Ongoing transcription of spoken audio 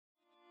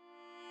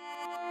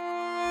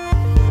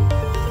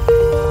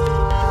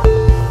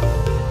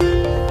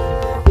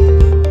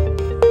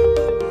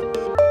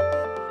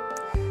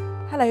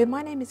Hello,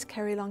 my name is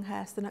Kerry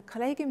Longhurst, and at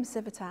Collegium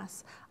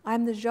Civitas, I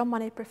am the Jean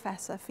Monnet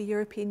Professor for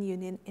European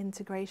Union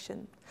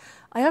Integration.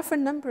 I offer a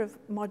number of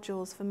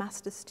modules for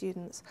master's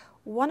students,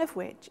 one of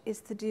which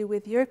is to do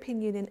with European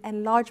Union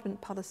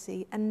enlargement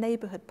policy and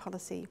neighbourhood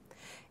policy.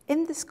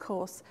 In this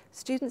course,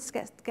 students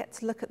get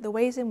to look at the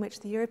ways in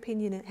which the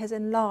European Union has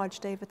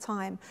enlarged over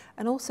time,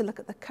 and also look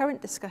at the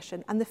current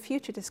discussion and the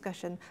future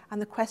discussion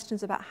and the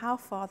questions about how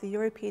far the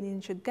European Union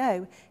should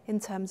go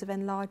in terms of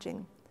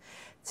enlarging.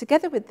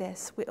 Together with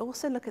this, we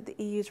also look at the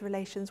EU's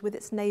relations with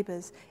its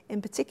neighbours,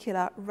 in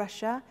particular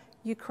Russia,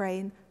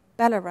 Ukraine,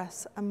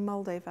 Belarus and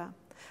Moldova.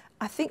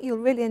 I think you'll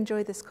really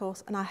enjoy this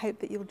course, and I hope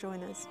that you'll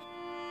join us.